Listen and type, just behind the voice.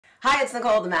Hi, it's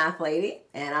Nicole the Math Lady,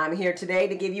 and I'm here today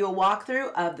to give you a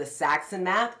walkthrough of the Saxon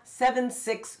Math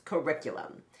 7-6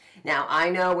 curriculum. Now,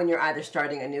 I know when you're either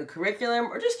starting a new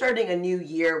curriculum or just starting a new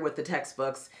year with the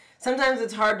textbooks, sometimes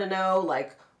it's hard to know,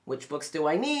 like, which books do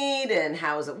I need, and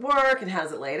how does it work, and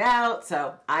how's it laid out,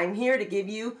 so I'm here to give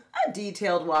you a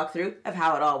detailed walkthrough of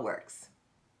how it all works.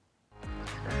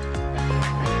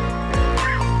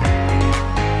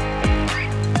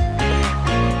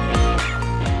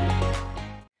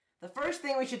 The first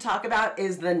thing we should talk about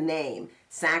is the name,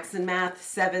 Saxon Math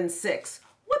 7-6.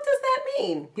 What does that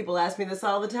mean? People ask me this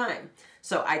all the time.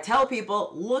 So I tell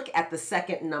people, look at the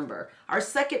second number. Our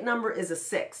second number is a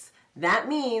 6. That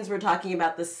means we're talking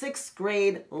about the 6th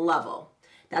grade level.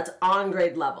 That's on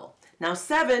grade level. Now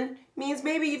 7 means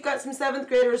maybe you've got some 7th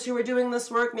graders who are doing this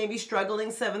work, maybe struggling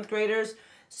 7th graders.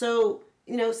 So,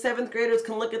 7th graders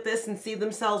can look at this and see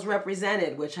themselves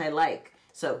represented, which I like.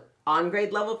 So on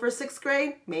grade level for 6th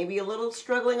grade, maybe a little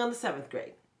struggling on the 7th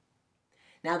grade.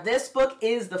 Now this book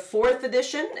is the 4th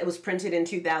edition. It was printed in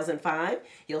 2005.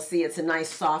 You'll see it's a nice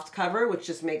soft cover, which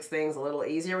just makes things a little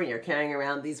easier when you're carrying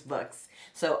around these books.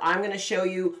 So I'm going to show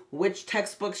you which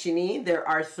textbooks you need. There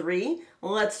are 3.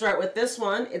 Let's start with this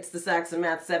one. It's the Saxon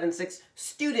Math 7-6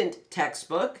 student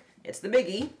textbook. It's the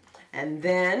biggie. And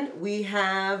then we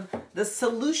have the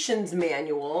solutions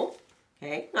manual.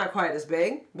 Okay, not quite as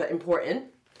big, but important.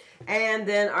 And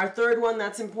then our third one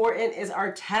that's important is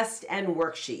our test and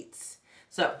worksheets.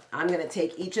 So I'm going to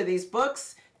take each of these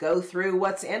books, go through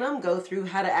what's in them, go through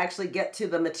how to actually get to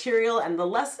the material and the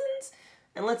lessons,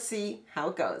 and let's see how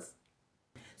it goes.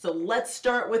 So let's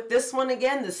start with this one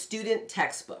again, the student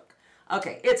textbook.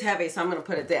 Okay, it's heavy, so I'm going to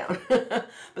put it down. But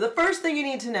the first thing you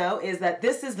need to know is that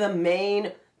this is the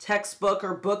main textbook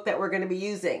or book that we're going to be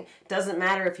using. Doesn't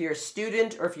matter if you're a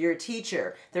student or if you're a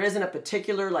teacher. There isn't a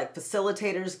particular like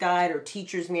facilitator's guide or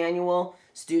teacher's manual.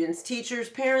 Students, teachers,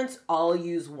 parents all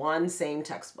use one same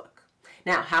textbook.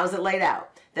 Now, how's it laid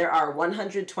out? There are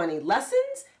 120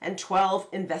 lessons and 12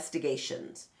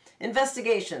 investigations.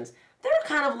 Investigations, they're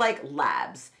kind of like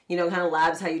labs. Kind of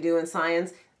labs how you do in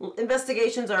science.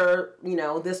 Investigations are,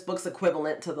 this book's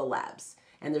equivalent to the labs.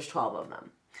 And there's 12 of them.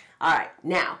 All right,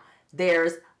 now,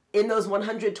 in those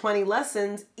 120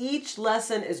 lessons, each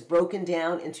lesson is broken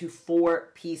down into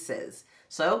 4 pieces.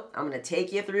 So I'm going to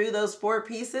take you through those 4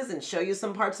 pieces and show you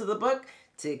some parts of the book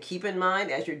to keep in mind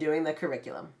as you're doing the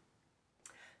curriculum.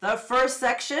 The first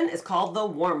section is called the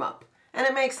warm-up. And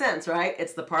it makes sense, right?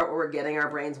 It's the part where we're getting our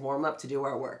brains warm up to do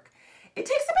our work. It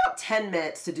takes about 10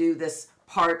 minutes to do this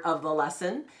part of the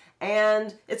lesson,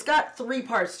 and it's got 3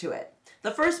 parts to it.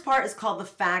 The first part is called the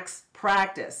facts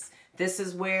practice. This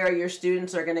is where your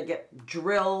students are going to get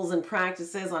drills and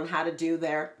practices on how to do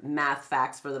their math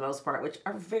facts for the most part, which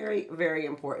are very, very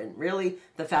important, really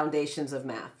the foundations of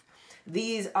math.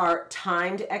 These are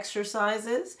timed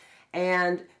exercises,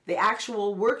 and the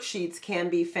actual worksheets can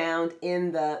be found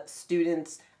in the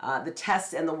students' the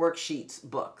test and the worksheets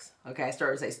books. Okay, I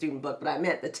started to say student book, but I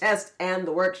meant the test and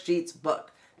the worksheets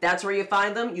book. That's where you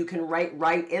find them. You can write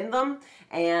right in them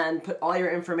and put all your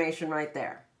information right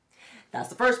there. That's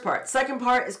the first part. Second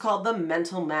part is called the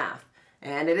mental math.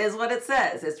 And it is what it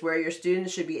says. It's where your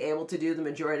students should be able to do the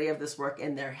majority of this work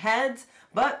in their heads,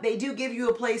 but they do give you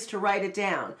a place to write it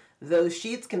down. Those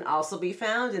sheets can also be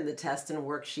found in the test and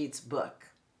worksheets book.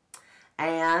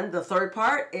 And the third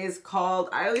part is called,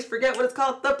 I always forget what it's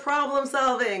called, the problem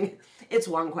solving. It's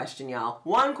one question, y'all.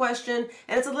 One question,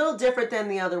 and it's a little different than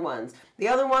the other ones. The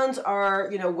other ones are,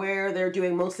 where they're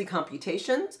doing mostly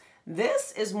computations.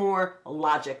 This is more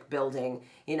logic building.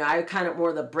 I kind of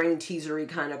more the brain teasery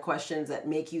kind of questions that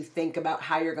make you think about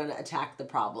how you're going to attack the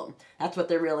problem. That's what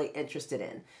they're really interested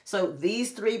in. So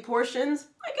these 3 portions,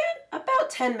 again, about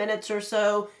 10 minutes or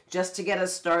so just to get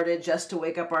us started, just to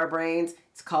wake up our brains.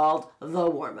 It's called the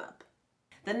warm-up.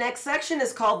 The next section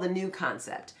is called the new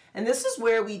concept. And this is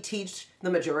where we teach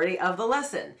the majority of the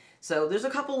lesson. So there's a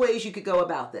couple ways you could go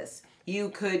about this. You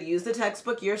could use the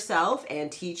textbook yourself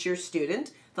and teach your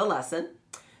student the lesson.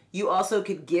 You also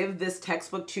could give this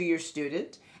textbook to your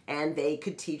student and they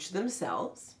could teach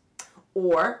themselves.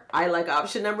 Or, I like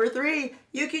option number 3,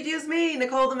 you could use me,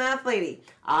 Nicole the Math Lady.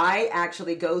 I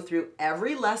actually go through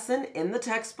every lesson in the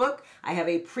textbook. I have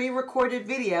a pre-recorded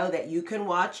video that you can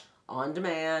watch on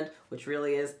demand, which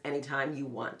really is anytime you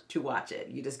want to watch it.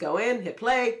 You just go in, hit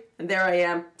play, and there I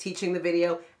am teaching the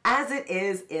video as it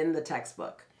is in the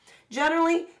textbook.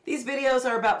 Generally, these videos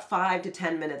are about 5 to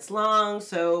 10 minutes long,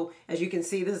 so as you can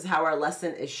see, this is how our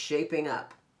lesson is shaping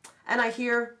up. And I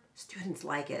hear students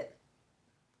like it.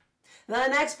 The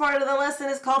next part of the lesson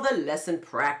is called the lesson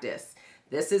practice.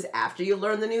 This is after you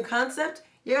learn the new concept,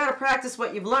 You got to practice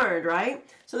what you've learned, right?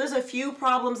 So there's a few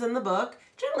problems in the book.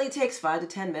 Generally takes 5 to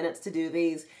 10 minutes to do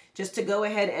these, just to go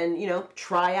ahead and,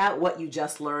 try out what you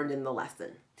just learned in the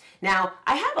lesson. Now,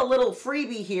 I have a little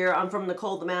freebie here from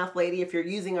Nicole the Math Lady, if you're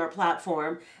using our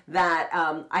platform, that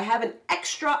I have an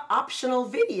extra optional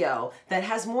video that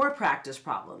has more practice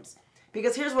problems.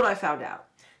 Because here's what I found out.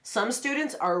 Some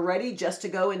students are ready just to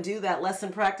go and do that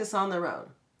lesson practice on their own.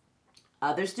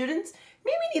 Other students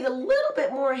maybe need a little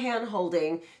bit more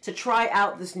hand-holding to try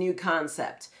out this new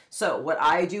concept. So what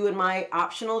I do in my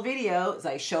optional video is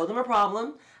I show them a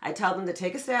problem, I tell them to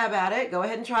take a stab at it, go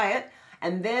ahead and try it,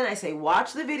 and then I say,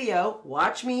 watch the video,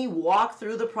 watch me walk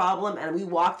through the problem, and we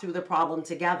walk through the problem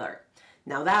together.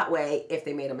 Now that way, if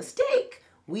they made a mistake,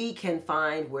 we can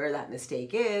find where that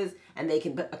mistake is, and they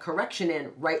can put a correction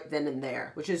in right then and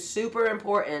there, which is super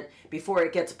important before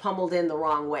it gets pummeled in the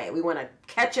wrong way. We want to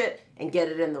catch it and get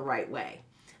it in the right way.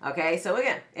 Okay, so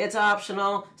again, it's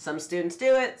optional. Some students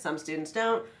do it, some students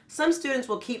don't. Some students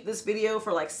will keep this video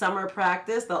for like summer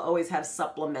practice. They'll always have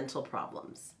supplemental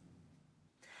problems.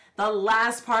 The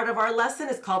last part of our lesson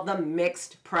is called the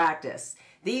mixed practice.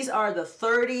 These are the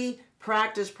 30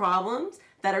 practice problems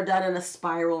that are done in a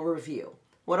spiral review.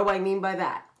 What do I mean by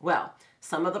that? Well,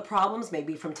 some of the problems may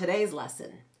be from today's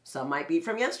lesson. Some might be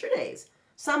from yesterday's.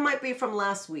 Some might be from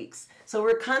last week's. So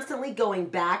we're constantly going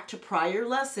back to prior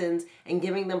lessons and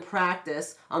giving them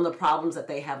practice on the problems that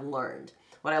they have learned.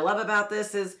 What I love about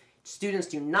this is students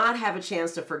do not have a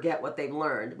chance to forget what they've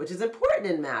learned, which is important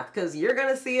in math because you're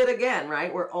going to see it again,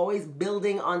 right? We're always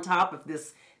building on top of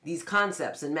these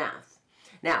concepts in math.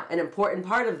 Now, an important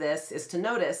part of this is to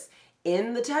notice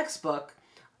in the textbook,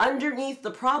 underneath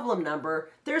the problem number,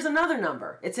 there's another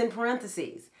number. It's in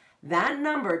parentheses. That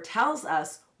number tells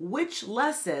us which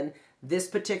lesson this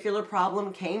particular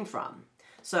problem came from.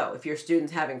 So if your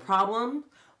student's having problem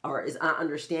or is not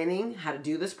understanding how to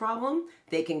do this problem,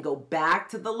 they can go back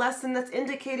to the lesson that's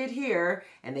indicated here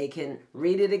and they can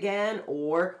read it again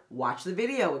or watch the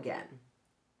video again.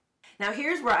 Now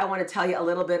here's where I want to tell you a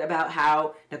little bit about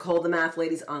how Nicole the Math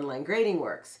Lady's online grading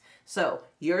works. So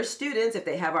your students, if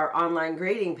they have our online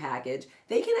grading package,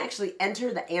 they can actually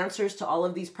enter the answers to all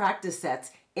of these practice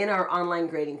sets in our online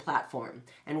grading platform.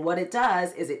 And what it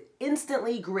does is it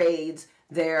instantly grades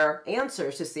their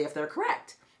answers to see if they're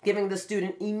correct, giving the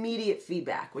student immediate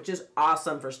feedback, which is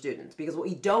awesome for students because what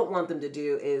we don't want them to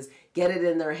do is get it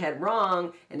in their head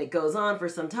wrong and it goes on for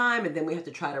some time and then we have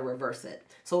to try to reverse it.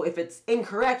 So if it's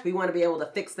incorrect, we want to be able to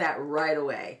fix that right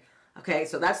away. Okay,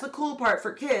 so that's the cool part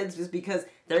for kids is because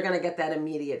they're going to get that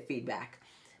immediate feedback.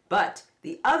 But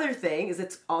the other thing is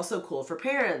it's also cool for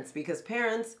parents because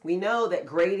parents, we know that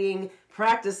grading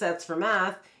practice sets for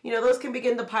math, those can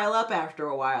begin to pile up after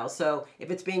a while. So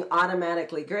if it's being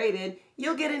automatically graded,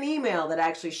 you'll get an email that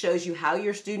actually shows you how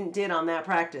your student did on that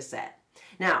practice set.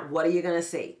 Now, what are you going to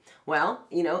see? Well,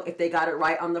 if they got it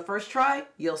right on the first try,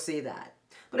 you'll see that.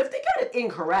 But if they got it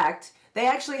incorrect, they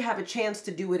actually have a chance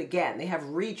to do it again. They have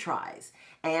retries.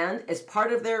 And as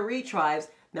part of their retries,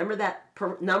 remember that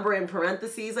number in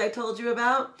parentheses I told you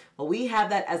about? Well, we have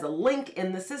that as a link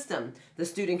in the system. The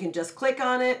student can just click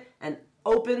on it and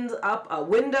opens up a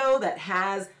window that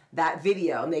has that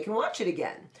video and they can watch it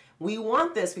again. We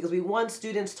want this because we want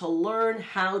students to learn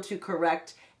how to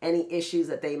correct any issues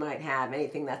that they might have,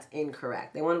 anything that's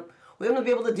incorrect. We want them to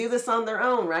be able to do this on their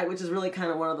own, right? Which is really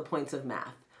kind of one of the points of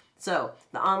math. So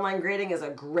the online grading is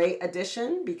a great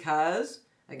addition because,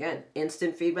 again,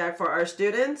 instant feedback for our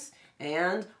students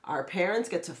and our parents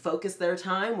get to focus their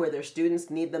time where their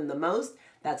students need them the most.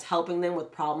 That's helping them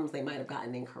with problems they might have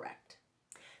gotten incorrect.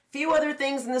 Few other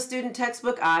things in the student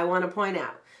textbook I want to point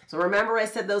out. So remember I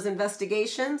said those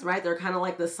investigations, right? They're kind of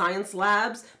like the science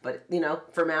labs, but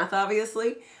for math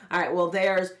obviously. All right, well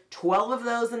there's 12 of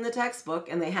those in the textbook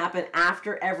and they happen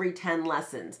after every 10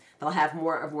 lessons. They'll have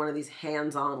more of one of these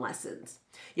hands-on lessons.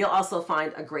 You'll also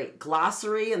find a great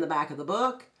glossary in the back of the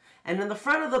book. And in the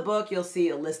front of the book, you'll see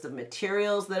a list of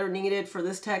materials that are needed for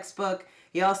this textbook.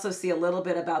 You also see a little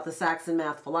bit about the Saxon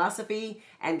Math philosophy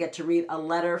and get to read a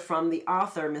letter from the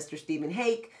author, Mr. Stephen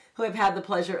Hake, who I've had the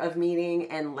pleasure of meeting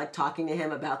and talking to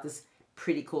him about this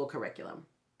pretty cool curriculum.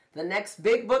 The next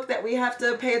big book that we have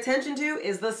to pay attention to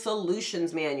is the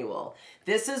Solutions Manual.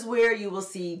 This is where you will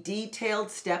see detailed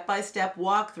step-by-step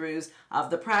walkthroughs of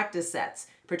the practice sets,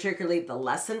 particularly the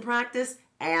lesson practice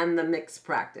and the mixed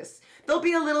practice. They'll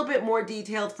be a little bit more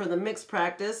detailed for the mixed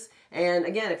practice. And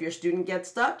again, if your student gets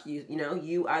stuck,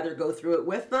 you either go through it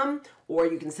with them or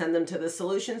you can send them to the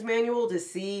Solutions Manual to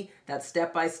see that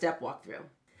step-by-step walkthrough.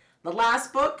 The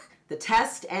last book the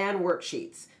test and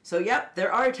worksheets. So yep,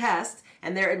 there are tests,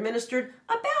 and they're administered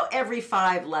about every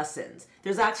 5 lessons.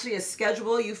 There's actually a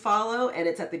schedule you follow, and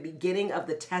it's at the beginning of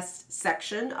the test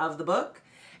section of the book.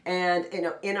 And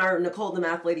in our Nicole the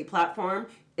Math Lady platform,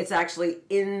 it's actually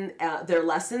in their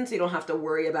lessons, so you don't have to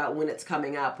worry about when it's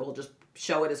coming up. We'll just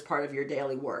show it as part of your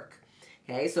daily work.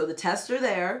 Okay, so the tests are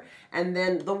there, and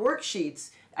then the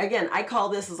worksheets. Again, I call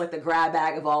this as like the grab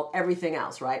bag of everything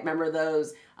else, right? Remember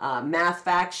those math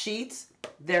fact sheets?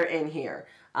 They're in here.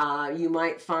 You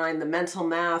might find the mental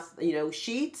math,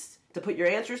 sheets to put your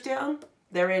answers down.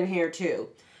 They're in here too.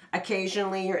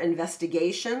 Occasionally, your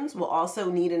investigations will also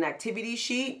need an activity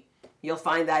sheet. You'll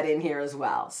find that in here as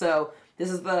well. So this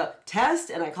is the test,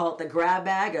 and I call it the grab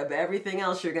bag of everything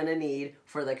else you're going to need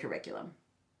for the curriculum.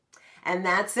 And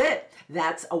that's it.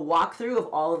 That's a walkthrough of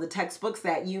all of the textbooks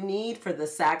that you need for the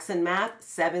Saxon Math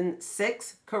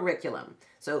 7-6 curriculum.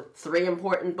 So 3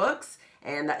 important books,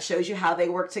 and that shows you how they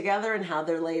work together and how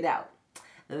they're laid out.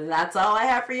 That's all I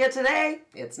have for you today.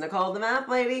 It's Nicole the Math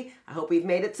Lady. I hope we've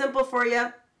made it simple for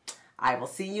you. I will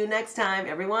see you next time,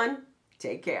 everyone.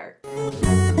 Take care.